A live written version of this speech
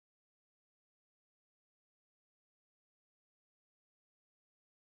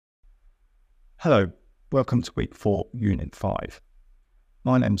Hello, welcome to week 4, unit 5.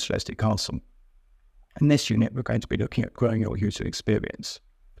 My name's Leslie Castle. In this unit, we're going to be looking at growing your user experience,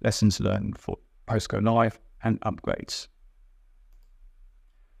 lessons learned for post-go live and upgrades.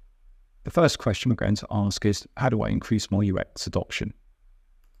 The first question we're going to ask is, how do I increase my UX adoption?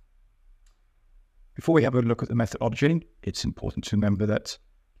 Before we have a look at the methodology, it's important to remember that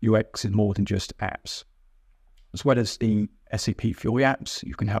UX is more than just apps. As well as the SAP Fiori apps,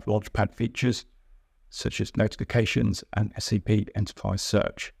 you can have Launchpad features such as notifications and SAP Enterprise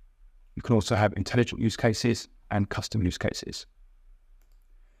Search. You can also have intelligent use cases and custom use cases.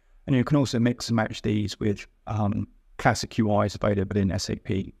 And you can also mix and match these with classic UIs available in SAP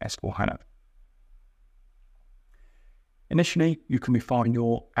S4HANA. Initially, you can refine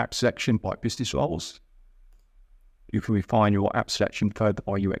your app selection by business roles. You can refine your app selection further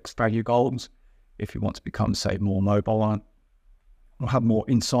by UX value goals if you want to become, say, more mobile or have more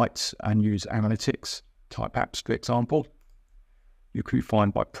insights and use analytics type apps, for example. You can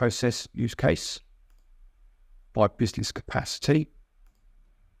refine by process use case, by business capacity,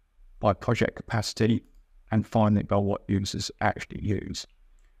 by project capacity, and finally by what users actually use.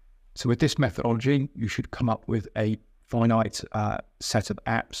 So with this methodology, you should come up with a finite set of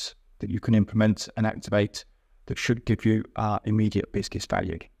apps that you can implement and activate that should give you immediate business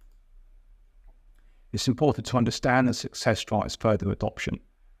value. It's important to understand that success drives further adoption.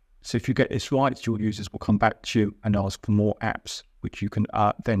 So if you get this right, your users will come back to you and ask for more apps, which you can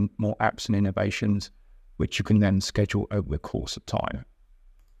then more apps and innovations, which you can then schedule over the course of time.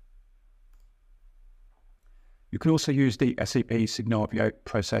 You can also use the SAP Signavio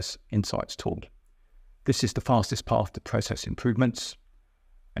Process Insights tool. This is the fastest path to process improvements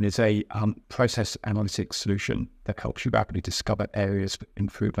and is a process analytics solution that helps you rapidly discover areas for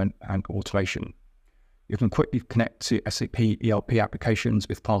improvement and automation. You can quickly connect to SAP ERP applications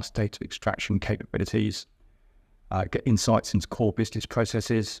with fast data extraction capabilities, get insights into core business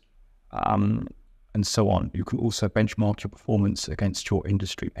processes, and so on. You can also benchmark your performance against your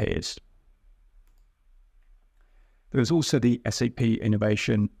industry peers. There is also the SAP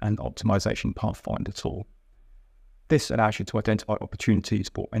Innovation and Optimization Pathfinder tool. This allows you to identify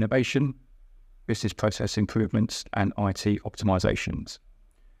opportunities for innovation, business process improvements, and IT optimizations.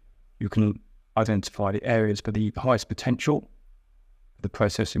 You can identify the areas for the highest potential for the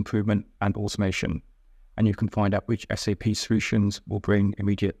process improvement and automation, and you can find out which SAP solutions will bring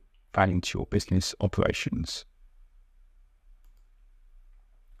immediate value to your business operations.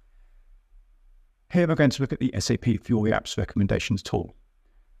 Here we're going to look at the SAP Fiori Apps Recommendations tool.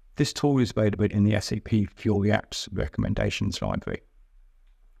 This tool is available in the SAP Fiori Apps Recommendations library.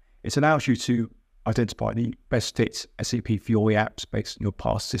 It allows you to identify the best fit SAP Fiori apps based on your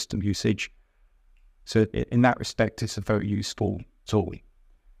past system usage. So in that respect, it's a very useful tool.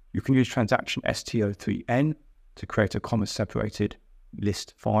 You can use transaction STO3N to create a comma-separated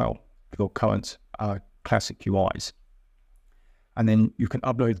list file for your current classic UIs. And then you can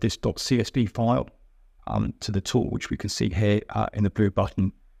upload this .csv file to the tool, which we can see here in the blue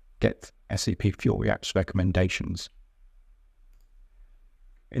button, Get SAP Fiori Apps Recommendations.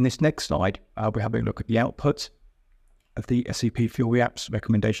 In this next slide, we're having a look at the output of the SAP Fiori Apps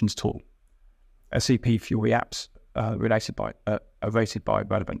Recommendations tool. SAP Fiori apps are rated by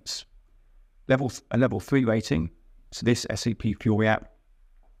relevance. A level 3 rating, so this SAP Fiori app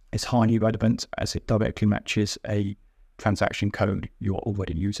is highly relevant as it directly matches a transaction code you're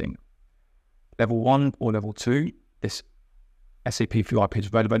already using. Level 1 or level 2, this SAP Fiori app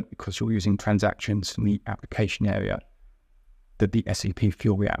is relevant because you're using transactions from the application area that the SAP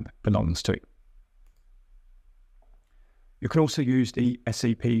Fiori app belongs to. You can also use the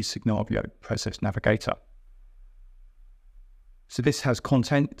SAP Signavio Process Navigator. So this has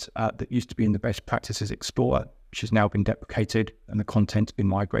content that used to be in the Best Practices Explorer, which has now been deprecated, and the content has been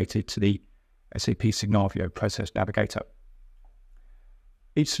migrated to the SAP Signavio Process Navigator.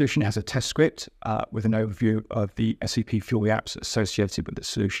 Each solution has a test script with an overview of the SAP Fiori apps associated with the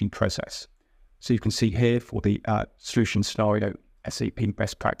solution process. So you can see here for the solution scenario, SAP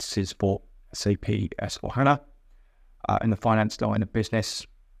Best Practices for SAP S4HANA. In the finance line of business,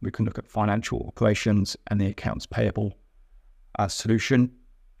 we can look at financial operations and the accounts payable solution.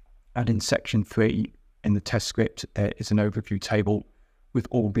 And in section 3, in the test script, there is an overview table with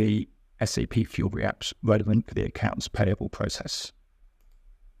all the SAP Fiori apps relevant for the accounts payable process.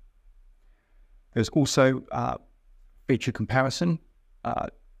 There's also feature comparison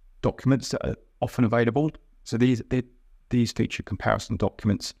documents that are often available. So these feature comparison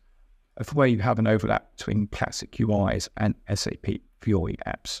documents are where you have an overlap between classic UIs and SAP Fiori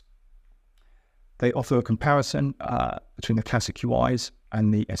apps. They offer a comparison between the classic UIs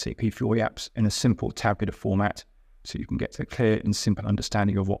and the SAP Fiori apps in a simple tabular format, so you can get a clear and simple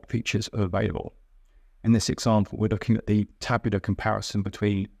understanding of what features are available. In this example, we're looking at the tabular comparison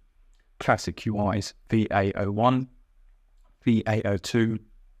between classic UIs VA01, VA02,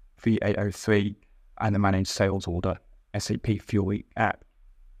 VA03, and the managed sales order SAP Fiori app.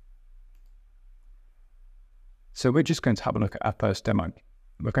 So we're just going to have a look at our first demo.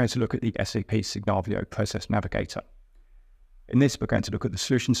 We're going to look at the SAP Signavio Process Navigator. In this, we're going to look at the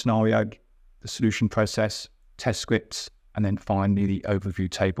solution scenario, the solution process, test scripts, and then finally the overview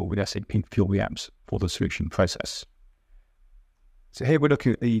table with SAP Fiori apps for the solution process. So here we're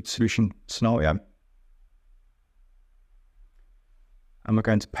looking at the solution scenario. And we're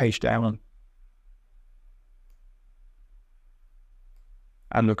going to page down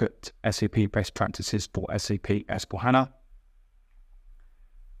and look at SAP best practices for SAP S4HANA.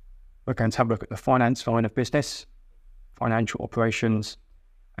 We're going to have a look at the finance line of business, financial operations,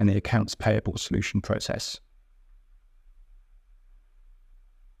 and the accounts payable solution process.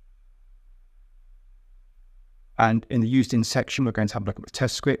 And in the used in section, we're going to have a look at the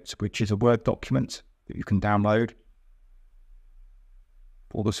test script, which is a Word document that you can download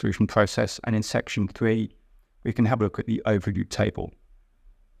for the solution process. And in section 3, we can have a look at the overview table.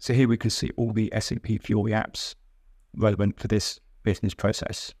 So here we can see all the SAP Fiori apps relevant for this business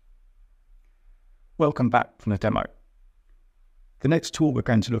process. Welcome back from the demo. The next tool we're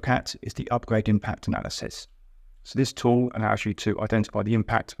going to look at is the upgrade impact analysis. So this tool allows you to identify the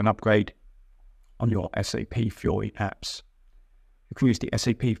impact of an upgrade on your SAP Fiori apps. You can use the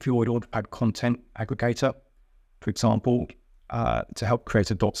SAP Fiori Launchpad content aggregator, for example, to help create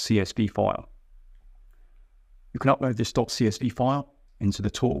a .csv file. You can upload this .csv file into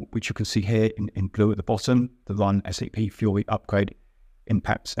the tool, which you can see here in blue at the bottom, the Run SAP Fiori Upgrade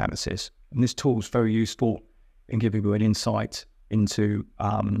Impact Analysis. And this tool is very useful in giving you an insight into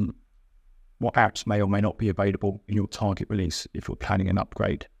what apps may or may not be available in your target release if you're planning an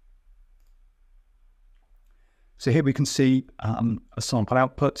upgrade. So here we can see a sample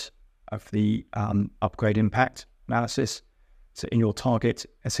output of the upgrade impact analysis. So in your target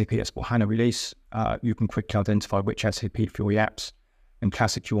SAP S4HANA release, you can quickly identify which SAP Fiori apps and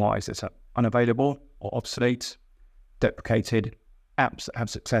classic UIs that are unavailable or obsolete, deprecated, apps that have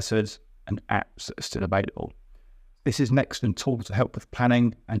successors, and apps that are still available. This is an excellent tool to help with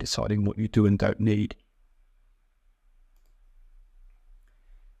planning and deciding what you do and don't need.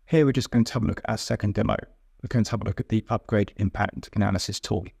 Here we're just going to have a look at our second demo. We're going to have a look at the Upgrade Impact Analysis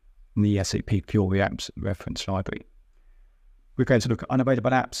tool in the SAP Fiori Apps reference library. We're going to look at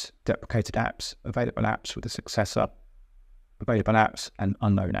unavailable apps, deprecated apps, available apps with a successor, available apps, and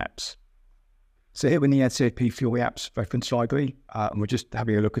unknown apps. So here in the SAP Fiori Apps reference library, and we're just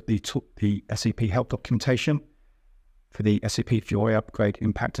having a look at the SAP help documentation for the SAP Fiori Upgrade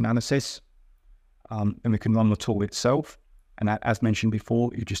Impact Analysis. And we can run the tool itself. And as mentioned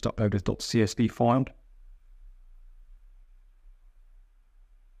before, you just upload a .csv file.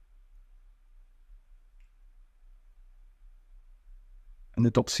 And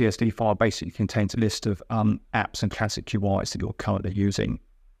the .csv file basically contains a list of apps and classic UIs that you're currently using.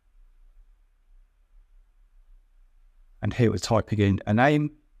 And here we're typing in a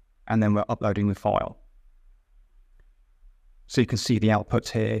name, and then we're uploading the file. So you can see the outputs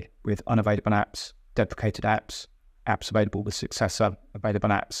here with unavailable apps, deprecated apps, apps available with successor, available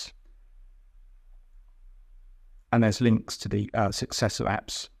apps. And there's links to the successor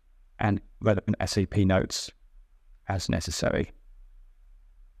apps and relevant SAP notes as necessary.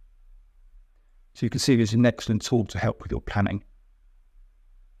 So you can see this is an excellent tool to help with your planning.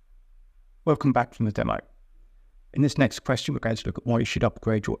 Welcome back from the demo. In this next question, we're going to look at why you should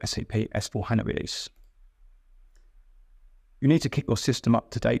upgrade your SAP S4HANA release. You need to keep your system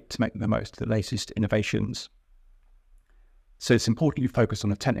up to date to make the most of the latest innovations. So it's important you focus on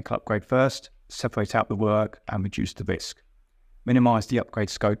the technical upgrade first, separate out the work and reduce the risk. Minimize the upgrade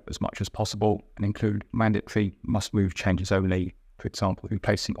scope as much as possible and include mandatory must-move changes only, for example,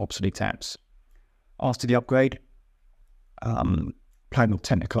 replacing obsolete apps. After the upgrade, plan your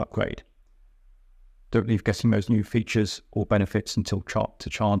technical upgrade. Don't leave getting those new features or benefits until to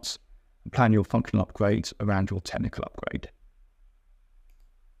chance, and plan your functional upgrades around your technical upgrade.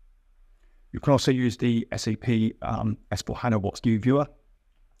 You can also use the SAP S4HANA What's New viewer,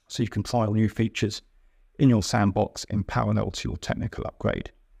 so you can trial new features in your sandbox in parallel to your technical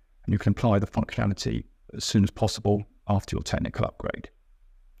upgrade, and you can apply the functionality as soon as possible after your technical upgrade.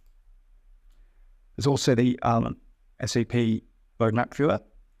 There's also the SAP Roadmap viewer.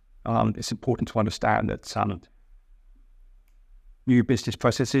 It's important to understand that New business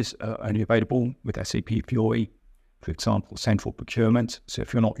processes are only available with SAP Fiori, for example, central procurement. So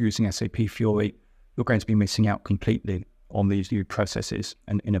if you're not using SAP Fiori, you're going to be missing out completely on these new processes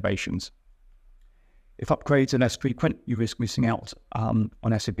and innovations. If upgrades are less frequent, you risk missing out on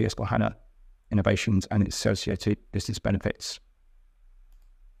SAP S4HANA innovations and its associated business benefits.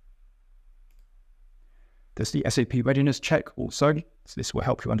 There's the SAP readiness check also. So this will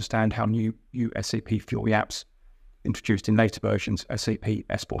help you understand how new SAP Fiori apps introduced in later versions of SAP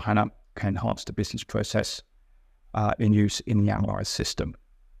S4HANA can enhance the business process in use in the analyzed system.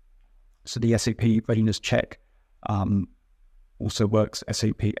 So the SAP readiness check also works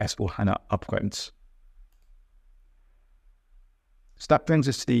SAP S4HANA upgrades. So that brings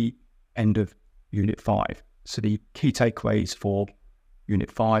us to the end of Unit 5. So the key takeaways for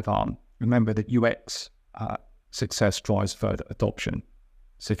Unit 5 are, remember that UX success drives further adoption.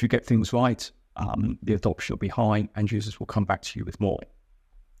 So if you get things right, the adoption will be high and users will come back to you with more.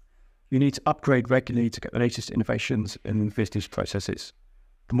 You need to upgrade regularly to get the latest innovations in business processes.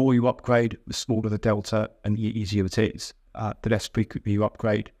 The more you upgrade, the smaller the delta and the easier it is. The less frequently you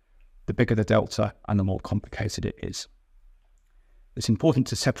upgrade, the bigger the delta and the more complicated it is. It's important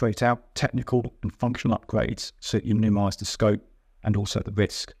to separate out technical and functional upgrades so that you minimize the scope and also the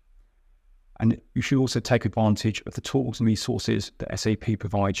risk. And you should also take advantage of the tools and resources that SAP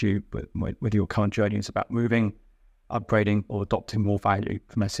provides you, whether your current journey is about moving, upgrading, or adopting more value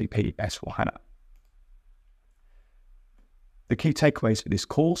from SAP S4HANA. The key takeaways for this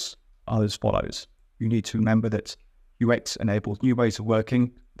course are as follows. You need to remember that UX enables new ways of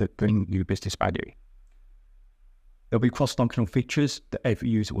working that bring new business value. There'll be cross-functional features that every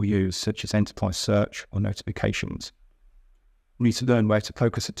user will use, such as enterprise search or notifications. You need to learn where to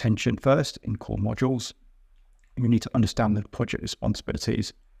focus attention first in core modules. And you need to understand the project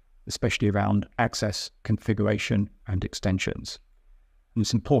responsibilities, especially around access, configuration, and extensions. And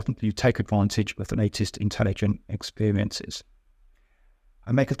it's important that you take advantage of the latest intelligent experiences.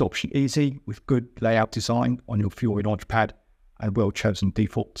 And make adoption easy with good layout design on your Fiori Launchpad and well-chosen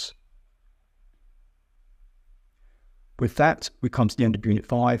defaults. With that, we come to the end of Unit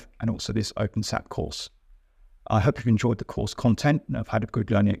 5 and also this OpenSAP course. I hope you've enjoyed the course content and have had a good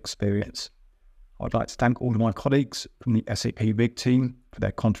learning experience. I'd like to thank all of my colleagues from the SAP RIG team for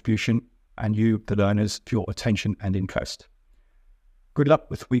their contribution and you, the learners, for your attention and interest. Good luck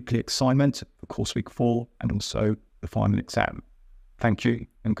with weekly assignment for course week 4 and also the final exam. Thank you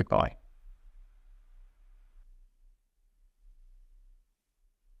and goodbye.